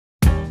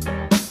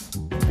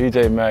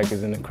PJ Mack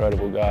is an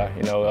incredible guy.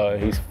 You know,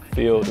 he's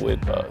filled with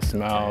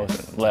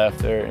smiles and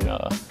laughter, and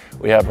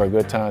we have our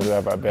good times, we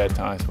have our bad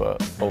times,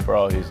 but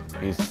overall,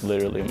 he's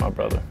literally my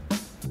brother.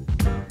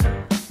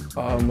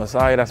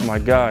 Messiah, that's my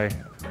guy.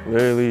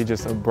 Literally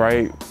just a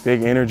bright,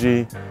 big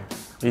energy.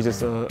 He's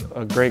just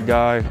a great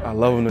guy. I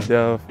love him to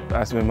death.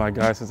 That's been my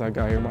guy since I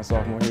got here my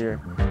sophomore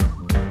year.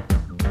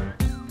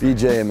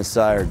 BJ and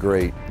Messiah are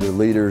great. They're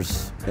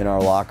leaders in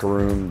our locker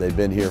room. They've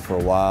been here for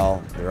a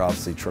while. They're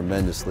obviously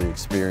tremendously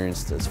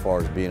experienced as far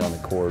as being on the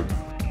court.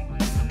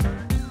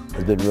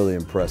 They've been really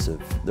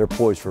impressive. They're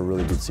poised for a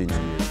really good senior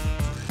year.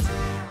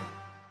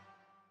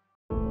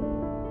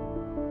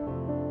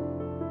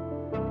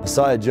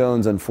 Messiah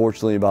Jones,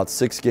 unfortunately, about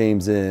 6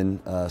 games in,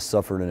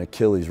 suffered an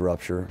Achilles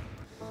rupture.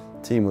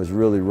 The team was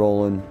really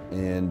rolling,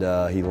 and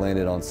he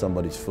landed on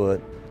somebody's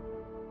foot.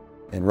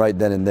 And right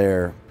then and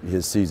there,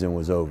 his season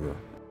was over.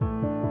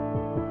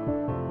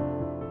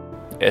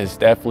 It's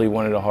definitely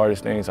one of the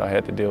hardest things I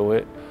had to deal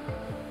with.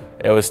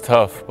 It was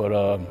tough, but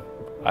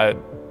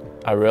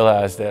I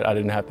realized that I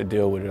didn't have to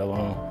deal with it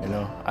alone. You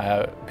know, I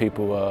had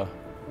people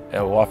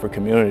at Wofford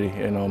community,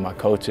 you know, my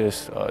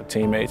coaches,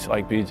 teammates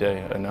like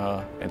BJ,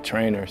 and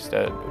trainers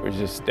that were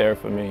just there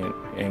for me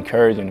and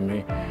encouraging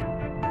me.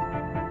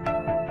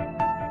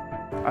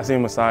 I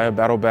seen Messiah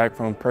battle back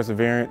from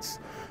perseverance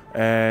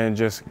and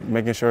just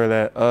making sure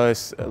that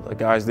us, the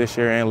guys this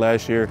year and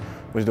last year,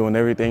 was doing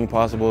everything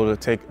possible to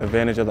take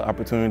advantage of the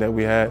opportunity that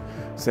we had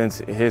since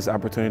his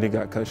opportunity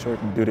got cut short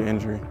due to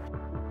injury.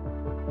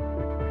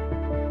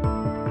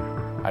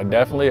 I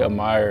definitely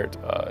admired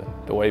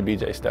the way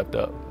BJ stepped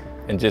up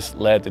and just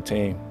led the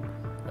team,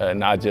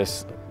 not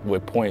just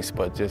with points,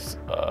 but just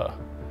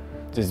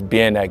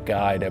being that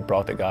guy that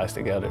brought the guys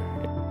together.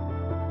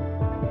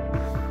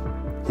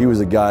 He was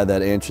a guy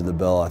that answered the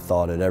bell, I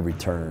thought, at every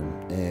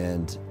turn,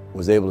 and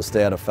was able to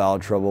stay out of foul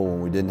trouble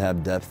when we didn't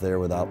have depth there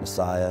without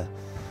Messiah,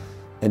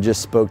 and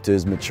just spoke to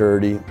his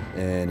maturity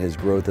and his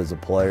growth as a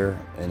player,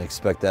 and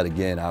expect that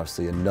again,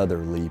 obviously another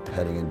leap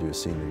heading into a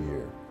senior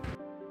year.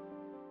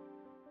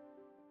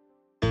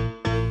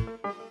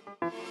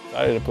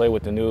 Excited to play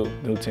with the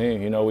new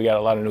team. You know, we got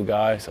a lot of new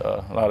guys,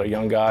 a lot of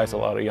young guys, a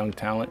lot of young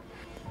talent.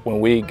 When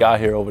we got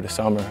here over the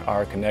summer,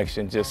 our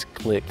connection just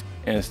clicked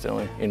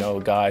instantly. You know,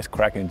 guys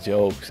cracking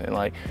jokes and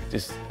like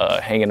just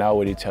hanging out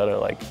with each other,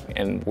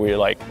 and we're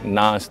like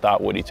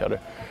nonstop with each other.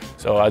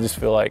 So I just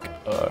feel like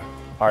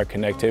our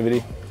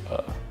connectivity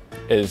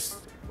is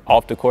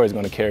off the court is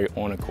going to carry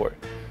on the court.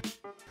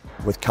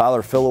 With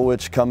Kyler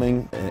Filowich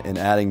coming and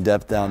adding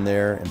depth down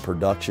there and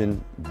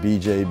production,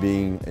 BJ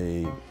being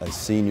a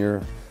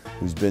senior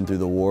who's been through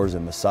the wars,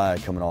 and Messiah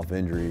coming off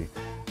injury,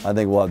 I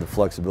think we'll have the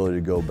flexibility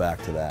to go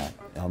back to that.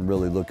 I'm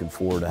really looking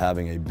forward to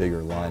having a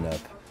bigger lineup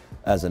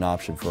as an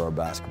option for our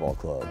basketball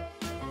club.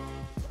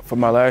 For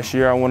my last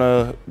year, I want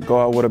to go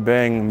out with a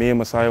bang. Me and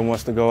Messiah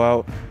wants to go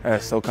out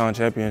at SoCon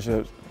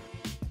championships.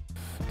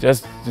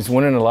 Just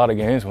winning a lot of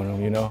games with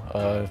him, you know.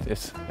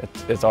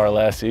 It's our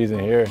last season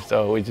here,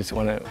 so we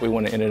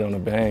want to end it on a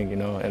bang, you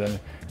know. And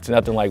it's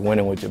nothing like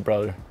winning with your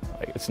brother.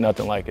 Like, it's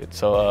nothing like it.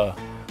 So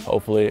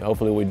hopefully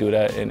we do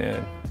that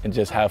and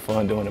just have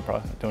fun during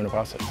the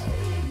process.